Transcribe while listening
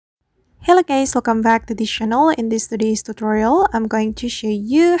Hello guys, welcome back to this channel. In this today's tutorial, I'm going to show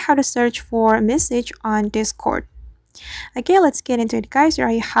you how to search for a message on Discord. Okay, let's get into it guys. Here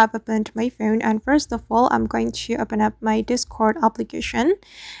I have opened my phone, and first of all, I'm going to open up my Discord application.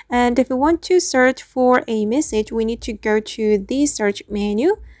 And if we want to search for a message, we need to go to the search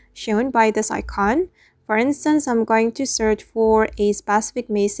menu shown by this icon. For instance, I'm going to search for a specific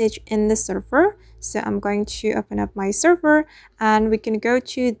message in the server. So I'm going to open up my server and we can go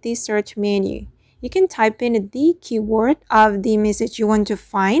to the search menu. You can type in the keyword of the message you want to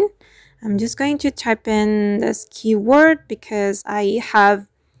find. I'm just going to type in this keyword because I have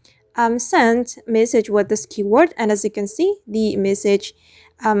sent message with this keyword, and as you can see, the message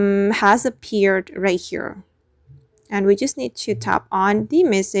has appeared right here. And we just need to tap on the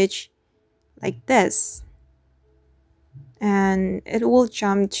message like this, and it will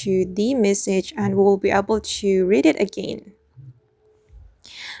jump to the message and we'll be able to read it again.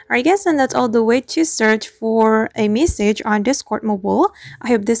 Alright guys, and that's all the way to search for a message on Discord mobile. I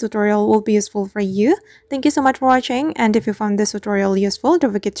hope this tutorial will be useful for you. Thank you so much for watching, and if you found this tutorial useful,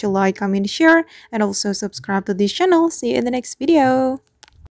 don't forget to like, comment, share, and also subscribe to this channel. See you in the next video.